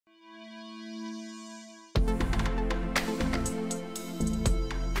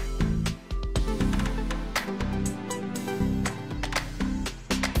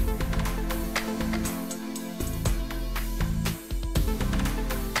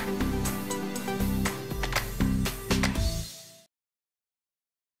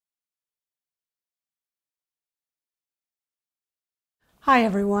Hi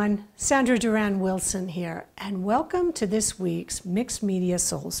everyone, Sandra Duran Wilson here, and welcome to this week's Mixed Media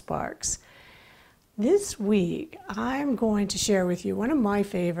Soul Sparks. This week I'm going to share with you one of my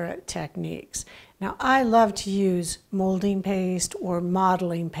favorite techniques. Now I love to use molding paste or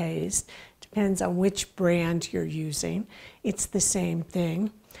modeling paste, depends on which brand you're using. It's the same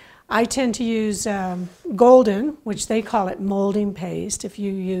thing. I tend to use golden, which they call it molding paste. If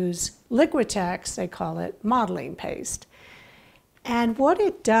you use Liquitex, they call it modeling paste. And what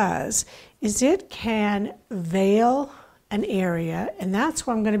it does is it can veil an area, and that's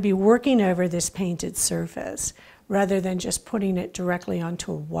what I'm going to be working over this painted surface, rather than just putting it directly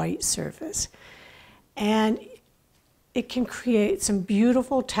onto a white surface. And it can create some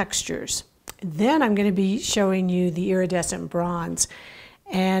beautiful textures. Then I'm going to be showing you the Iridescent Bronze.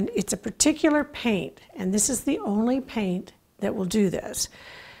 And it's a particular paint, and this is the only paint that will do this.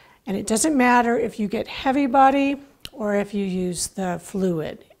 And it doesn't matter if you get heavy body or if you use the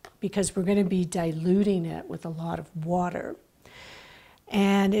fluid, because we're going to be diluting it with a lot of water.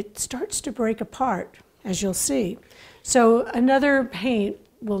 And it starts to break apart, as you'll see. So another paint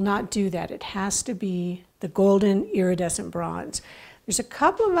will not do that. It has to be the golden iridescent bronze. There's a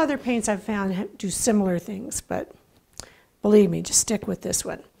couple of other paints I've found do similar things, but believe me, just stick with this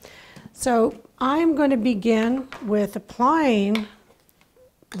one. So I'm going to begin with applying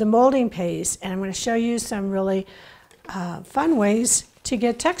the molding paste, and I'm going to show you some really fun ways to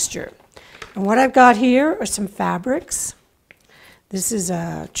get texture. And what I've got here are some fabrics. This is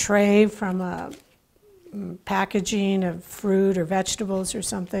a tray from a packaging of fruit or vegetables or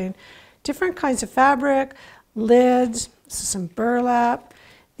something. Different kinds of fabric, lids, some burlap.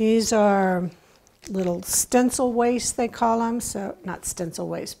 These are little stencil waste, they call them. So not stencil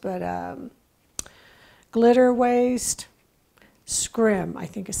waste, but glitter waste. Scrim, I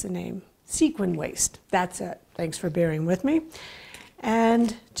think is the name. Sequin waste, that's it. Thanks for bearing with me.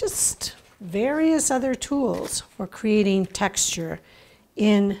 And just various other tools for creating texture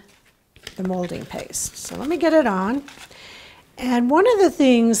in the molding paste. So let me get it on. And one of the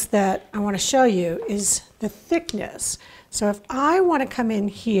things that I want to show you is the thickness. So if I want to come in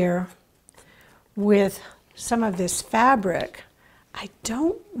here with some of this fabric, I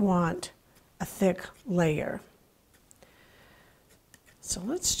don't want a thick layer. So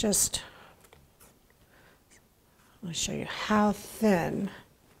let's just, I'll show you how thin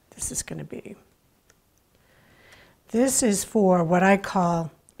this is going to be. This is for what I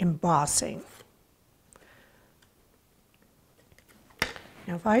call embossing.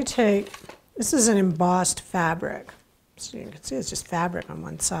 Now if I take, this is an embossed fabric. So you can see it's just fabric on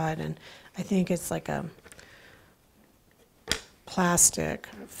one side, and I think it's like a plastic,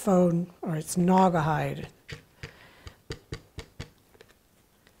 foam, or it's naugahyde.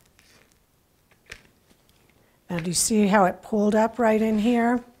 Now do you see how it pulled up right in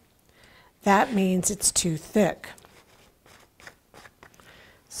here? That means it's too thick.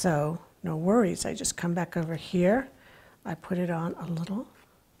 So no worries, I just come back over here. I put it on a little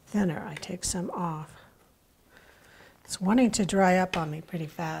thinner. I take some off. It's wanting to dry up on me pretty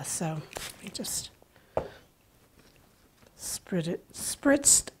fast, so let me just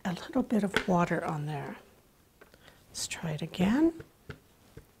spritzed a little bit of water on there. Let's try it again.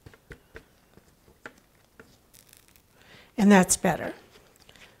 And that's better.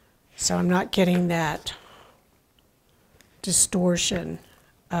 So I'm not getting that distortion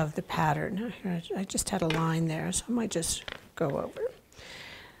of the pattern. I just had a line there, so I might just go over.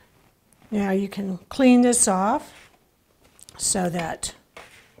 Now you can clean this off so that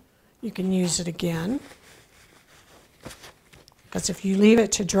you can use it again. Because if you leave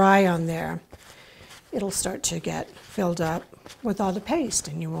it to dry on there, it'll start to get filled up with all the paste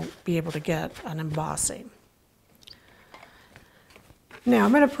and you won't be able to get an embossing. Now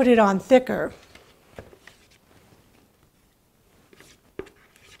I'm going to put it on thicker.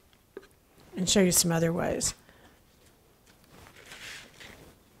 And show you some other ways.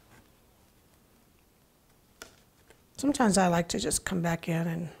 Sometimes I like to just come back in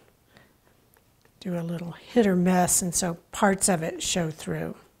and do a little hit or miss, and so parts of it show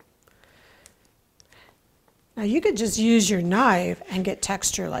through. Now you could just use your knife and get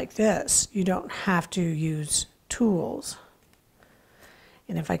texture like this. You don't have to use tools.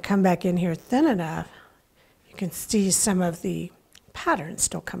 And if I come back in here thin enough, you can see some of the pattern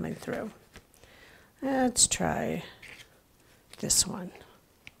still coming through. Let's try this one.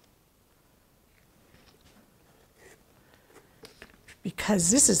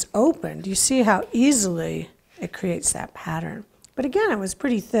 Because this is open, do you see how easily it creates that pattern? But again, it was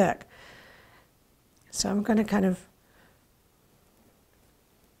pretty thick. So I'm going to kind of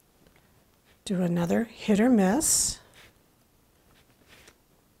do another hit or miss.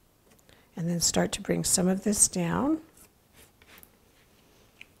 and then start to bring some of this down.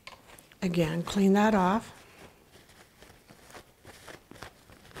 Again, clean that off.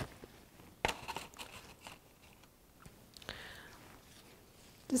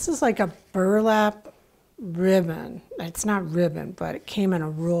 This is like a burlap ribbon. It's not ribbon, but it came in a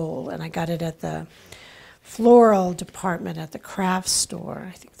roll, and I got it at the floral department at the craft store.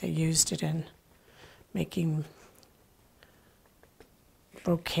 I think they used it in making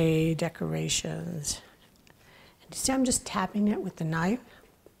bouquet decorations. And you see, I'm just tapping it with the knife.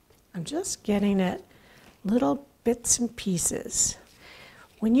 I'm just getting it little bits and pieces.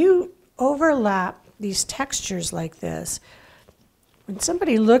 When you overlap these textures like this, when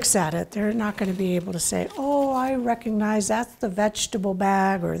somebody looks at it, they're not going to be able to say, oh, I recognize that's the vegetable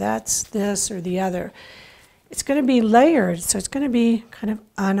bag, or that's this or the other. It's going to be layered, so it's going to be kind of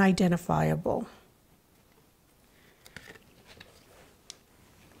unidentifiable.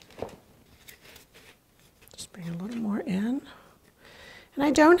 Just bring a little more in. And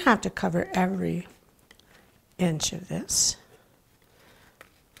I don't have to cover every inch of this.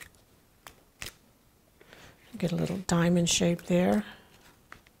 Get a little diamond shape there.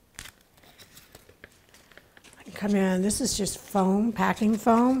 I can come in, this is just foam, packing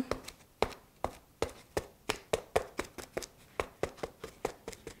foam.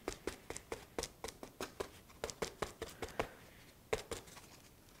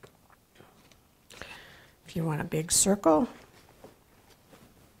 If you want a big circle,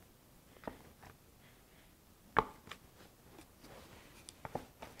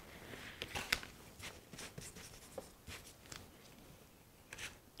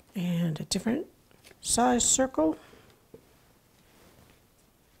 and a different size circle.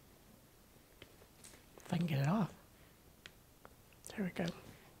 If I can get it off. There we go.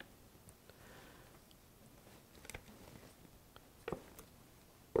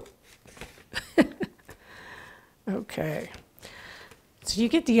 Okay, so you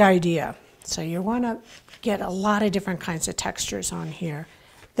get the idea. So you want to get a lot of different kinds of textures on here.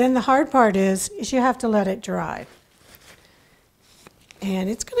 Then the hard part is you have to let it dry. And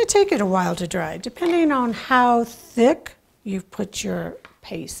it's going to take it a while to dry, depending on how thick you've put your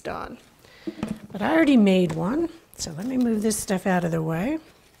paste on. But I already made one, so let me move this stuff out of the way.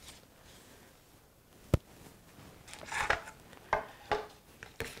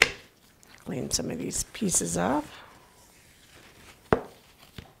 Clean some of these pieces off.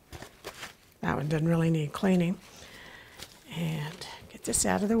 That one doesn't really need cleaning. And get this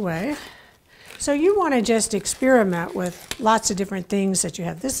out of the way. So you want to just experiment with lots of different things that you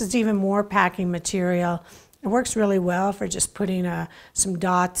have. This is even more packing material. It works really well for just putting some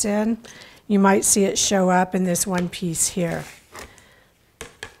dots in. You might see it show up in this one piece here.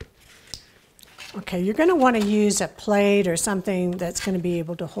 Okay, you're going to want to use a plate or something that's going to be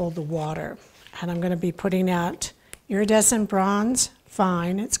able to hold the water. And I'm going to be putting out Iridescent Bronze,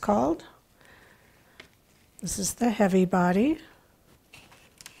 Fine it's called. This is the heavy body.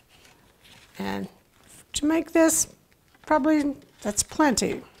 And to make this, probably that's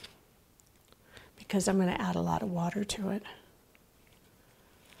plenty, because I'm going to add a lot of water to it.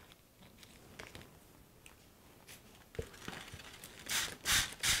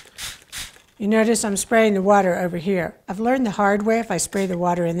 You notice I'm spraying the water over here. I've learned the hard way, if I spray the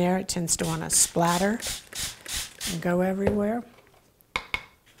water in there, it tends to want to splatter and go everywhere.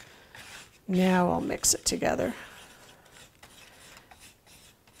 Now I'll mix it together.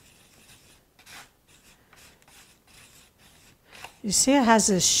 You see it has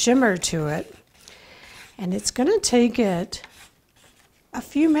this shimmer to it, and it's going to take it a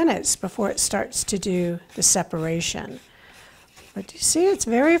few minutes before it starts to do the separation. But you see it's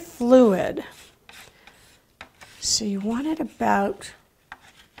very fluid. So you want it about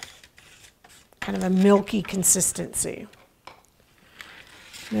kind of a milky consistency.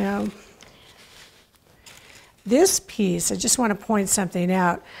 Now, this piece, I just want to point something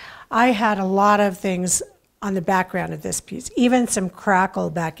out. I had a lot of things on the background of this piece, even some crackle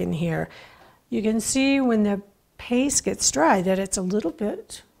back in here. You can see when the paste gets dry that it's a little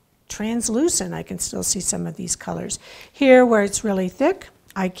bit translucent. I can still see some of these colors. Here where it's really thick,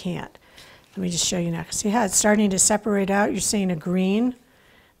 I can't. Let me just show you now. See how it's starting to separate out? You're seeing a green.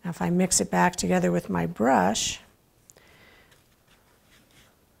 Now if I mix it back together with my brush,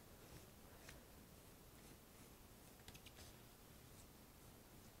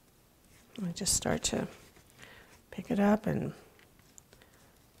 I just start to pick it up, and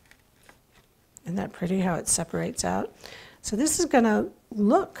isn't that pretty how it separates out? So this is going to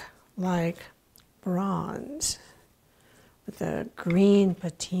look like bronze with a green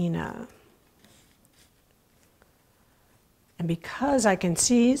patina. And because I can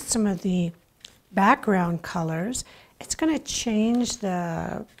see some of the background colors, it's going to change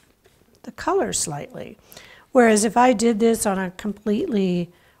the color slightly. Whereas if I did this on a completely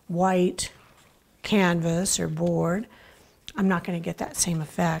white canvas or board, I'm not going to get that same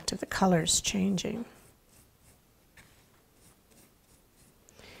effect of the colors changing.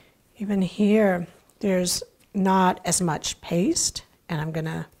 Even here, there's not as much paste, and I'm going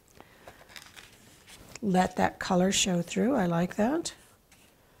to let that color show through. I like that.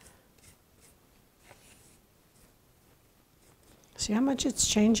 See how much it's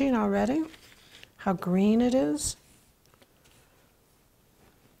changing already? How green it is?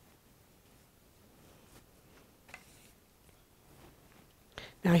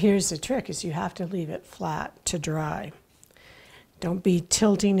 Now here's the trick, is you have to leave it flat to dry. Don't be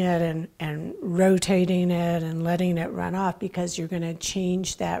tilting it and rotating it and letting it run off, because you're going to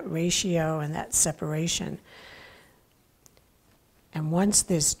change that ratio and that separation. And once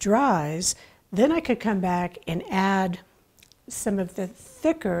this dries, then I could come back and add some of the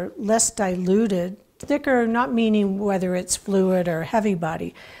thicker, less diluted, thicker not meaning whether it's fluid or heavy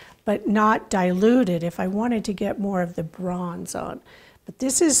body, but not diluted if I wanted to get more of the bronze on. But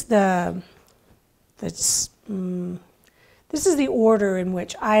this is the order in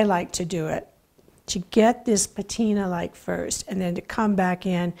which I like to do it, to get this patina like first, and then to come back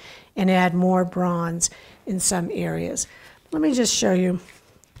in and add more bronze in some areas. Let me just show you.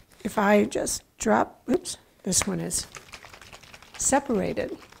 If I just drop, oops, this one is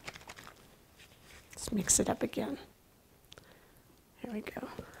separated. Let's mix it up again. Here we go.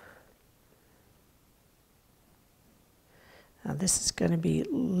 Now this is going to be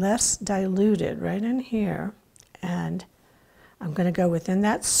less diluted right in here, and I'm going to go within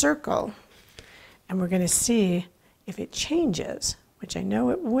that circle, and we're going to see if it changes, which I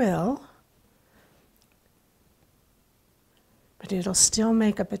know it will, but it'll still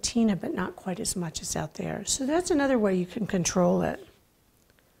make a patina, but not quite as much as out there. So that's another way you can control it.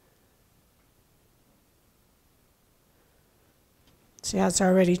 See how it's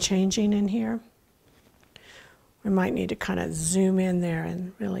already changing in here? We might need to kind of zoom in there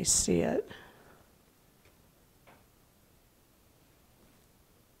and really see it.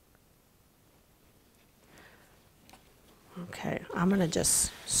 Okay, I'm going to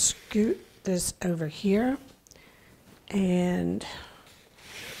just scoot this over here and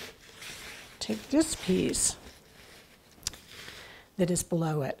take this piece that is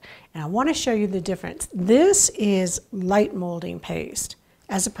below it. And I want to show you the difference. This is light molding paste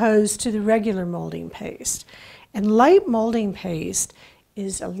as opposed to the regular molding paste. And light molding paste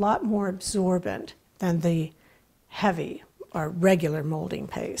is a lot more absorbent than the heavy or regular molding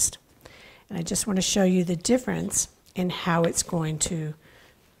paste. And I just want to show you the difference in how it's going to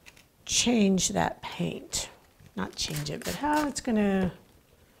change that paint. Not change it, but how it's going to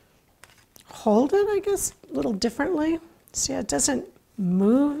hold it, I guess, a little differently. See, it doesn't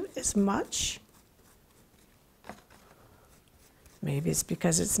move as much. Maybe it's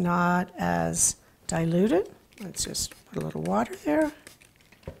because it's not as diluted. Let's just put a little water there.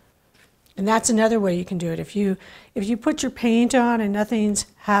 And that's another way you can do it. If you put your paint on and nothing's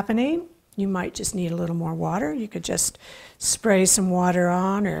happening, you might just need a little more water. You could just spray some water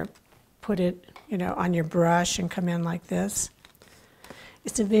on, or put it, on your brush and come in like this.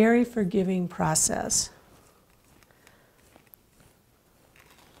 It's a very forgiving process.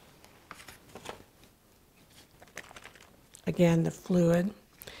 Again, the fluid.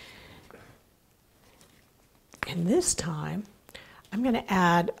 And this time, I'm going to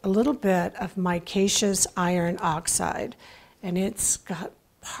add a little bit of Micaceous iron oxide, and it's got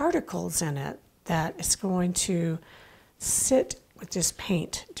particles in it that is going to sit with this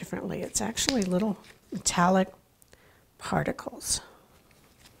paint differently. It's actually little metallic particles.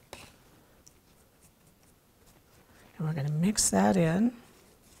 And we're going to mix that in.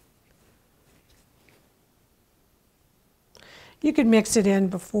 You could mix it in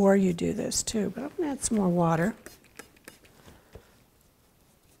before you do this too, but I'm going to add some more water.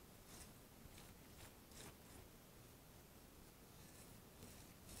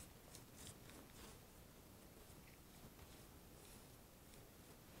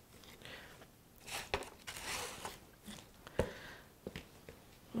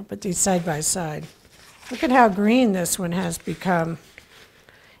 I'll put these side by side. Look at how green this one has become.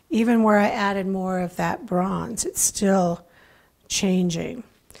 Even where I added more of that bronze, it's still changing.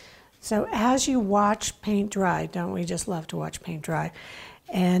 So as you watch paint dry, don't we just love to watch paint dry?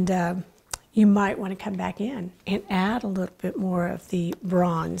 And you might want to come back in and add a little bit more of the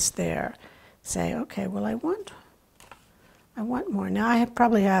bronze there. Say, okay, well I want more. Now I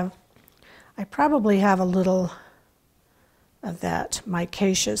probably have a little of that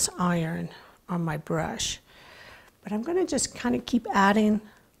Micaceous iron on my brush. But I'm going to just kind of keep adding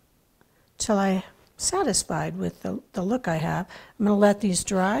till I'm satisfied with the look I have. I'm going to let these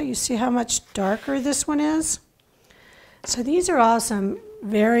dry. You see how much darker this one is? So these are all some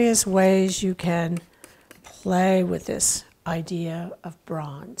various ways you can play with this idea of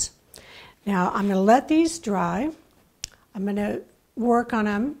bronze. Now I'm going to let these dry. I'm going to work on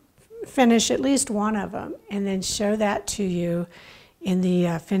them, finish at least one of them, and then show that to you in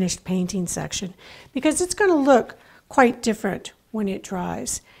the finished painting section, because it's going to look quite different when it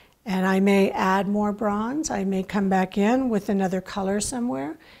dries. And I may add more bronze. I may come back in with another color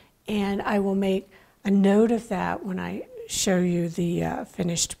somewhere, and I will make a note of that when I show you the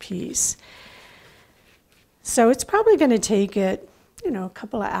finished piece. So it's probably going to take it, a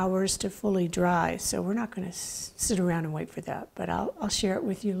couple of hours to fully dry. So we're not going to sit around and wait for that, but I'll share it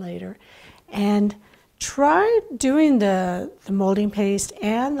with you later. And try doing the molding paste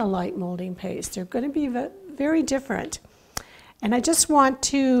and the light molding paste. They're going to be very different. And I just want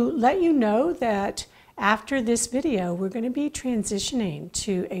to let you know that after this video, we're going to be transitioning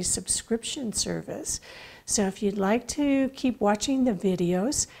to a subscription service. So if you'd like to keep watching the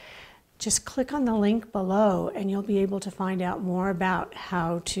videos, just click on the link below and you'll be able to find out more about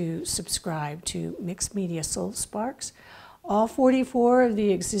how to subscribe to Mixed Media Soul Sparks. All 44 of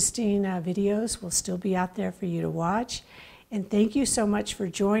the existing videos will still be out there for you to watch. And thank you so much for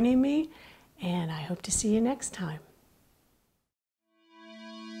joining me, and I hope to see you next time.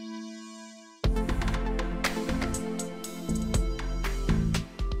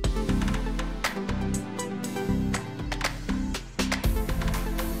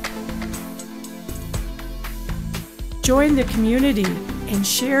 Join the community and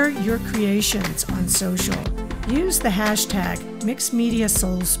share your creations on social. Use the hashtag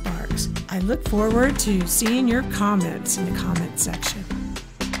MixedMediaSoulSparks. I look forward to seeing your comments in the comment section.